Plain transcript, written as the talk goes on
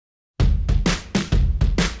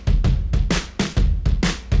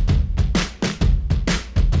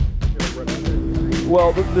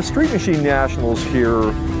Well, the Street Machine Nationals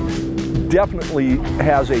here definitely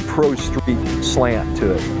has a pro street slant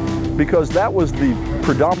to it, because that was the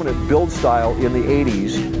predominant build style in the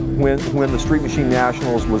 80s when the Street Machine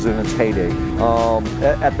Nationals was in its heyday.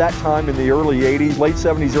 At that time in the early 80s, late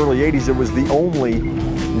 70s, early 80s, it was the only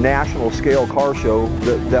national scale car show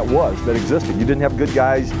that existed. You didn't have good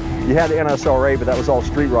guys. You had NSRA, but that was all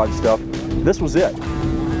street rod stuff. This was it.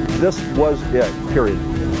 This was it, period.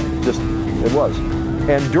 Just, it was.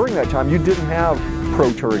 And during that time, you didn't have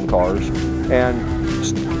pro touring cars, and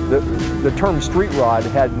the term street rod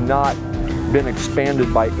had not been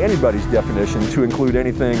expanded by anybody's definition to include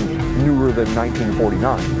anything newer than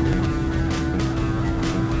 1949.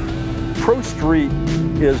 Pro street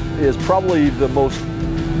is probably the most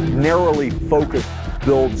narrowly focused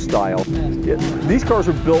build style. These cars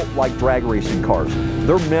are built like drag racing cars.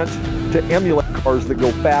 They're meant to emulate cars that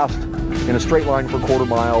go fast in a straight line for a quarter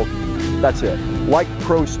mile. That's it. Like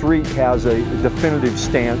Pro Street has a definitive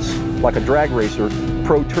stance like a drag racer,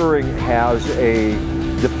 Pro Touring has a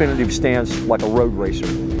definitive stance like a road racer.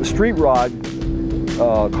 The street rod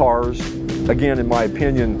cars, again in my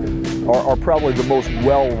opinion, are probably the most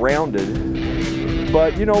well-rounded.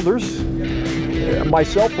 But you know, there's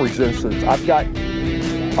myself, for instance, I've got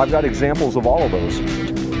examples of all of those.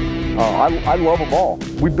 I love them all.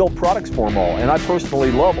 We build products for them all, and I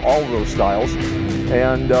personally love all of those styles.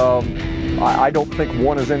 And I don't think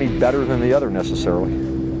one is any better than the other necessarily.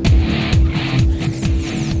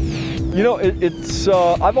 You know,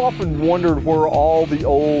 I've often wondered where all the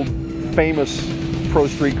old famous pro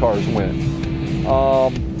street cars went.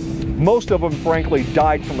 Most of them, frankly,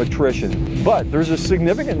 died from attrition, but there's a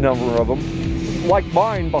significant number of them, like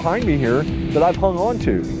mine behind me here, that I've hung on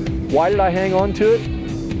to. Why did I hang on to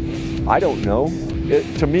it? I don't know.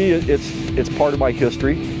 To me, it's part of my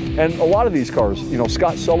history. And a lot of these cars, you know,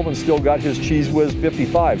 Scott Sullivan still got his Cheese Whiz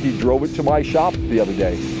 55. He drove it to my shop the other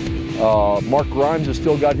day. Mark Grimes has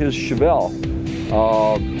still got his Chevelle.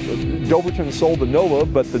 Doverton sold the Nova,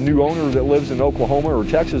 but the new owner that lives in Oklahoma or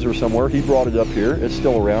Texas or somewhere, he brought it up here. It's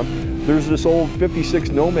still around. There's this old 56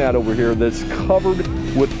 Nomad over here that's covered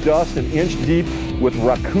with dust an inch deep with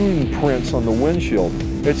raccoon prints on the windshield.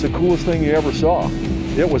 It's the coolest thing you ever saw.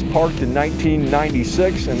 It was parked in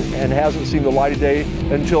 1996 and hasn't seen the light of day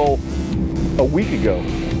until a week ago.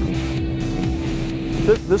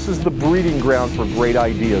 This is the breeding ground for great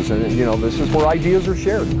ideas, and you know, this is where ideas are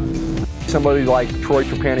shared. Somebody like Troy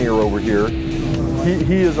Trepanier over here,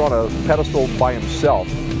 he is on a pedestal by himself,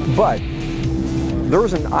 but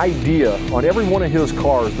there's an idea on every one of his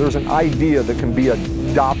cars. There's an idea that can be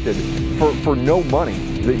adopted for no money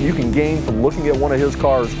that you can gain from looking at one of his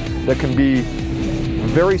cars that can be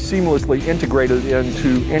very seamlessly integrated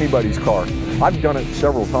into anybody's car. I've done it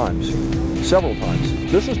several times.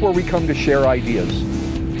 This is where we come to share ideas.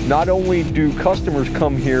 Not only do customers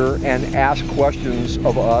come here and ask questions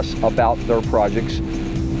of us about their projects,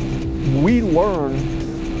 we learn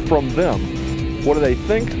from them. What do they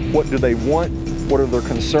think? What do they want? What are their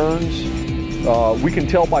concerns? We can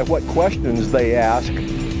tell by what questions they ask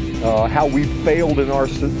how we failed in our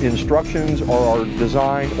instructions or our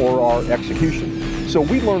design or our execution. So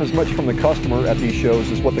we learn as much from the customer at these shows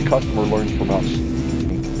as what the customer learns from us.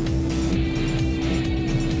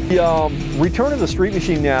 The return of the Street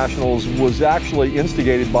Machine Nationals was actually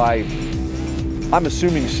instigated by, I'm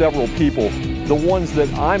assuming, several people. The ones that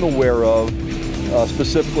I'm aware of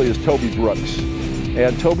specifically is Toby Brooks.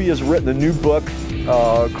 And Toby has written a new book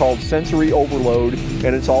called Sensory Overload,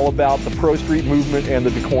 and it's all about the Pro Street movement and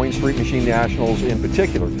the Duquoin Street Machine Nationals in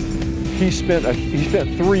particular. He spent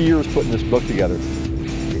 3 years putting this book together.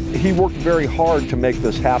 He worked very hard to make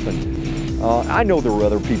this happen. I know there were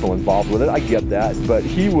other people involved with it, I get that, but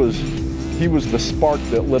he was the spark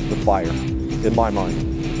that lit the fire, in my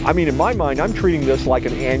mind. I mean, in my mind, I'm treating this like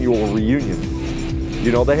an annual reunion.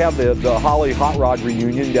 You know, they have the Holly Hot Rod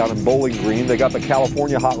reunion down in Bowling Green. They got the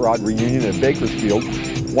California Hot Rod reunion in Bakersfield.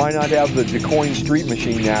 Why not have the Duquoin Street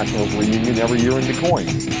Machine Nationals reunion every year in Duquoin?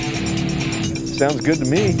 Sounds good to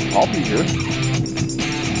me. I'll be here.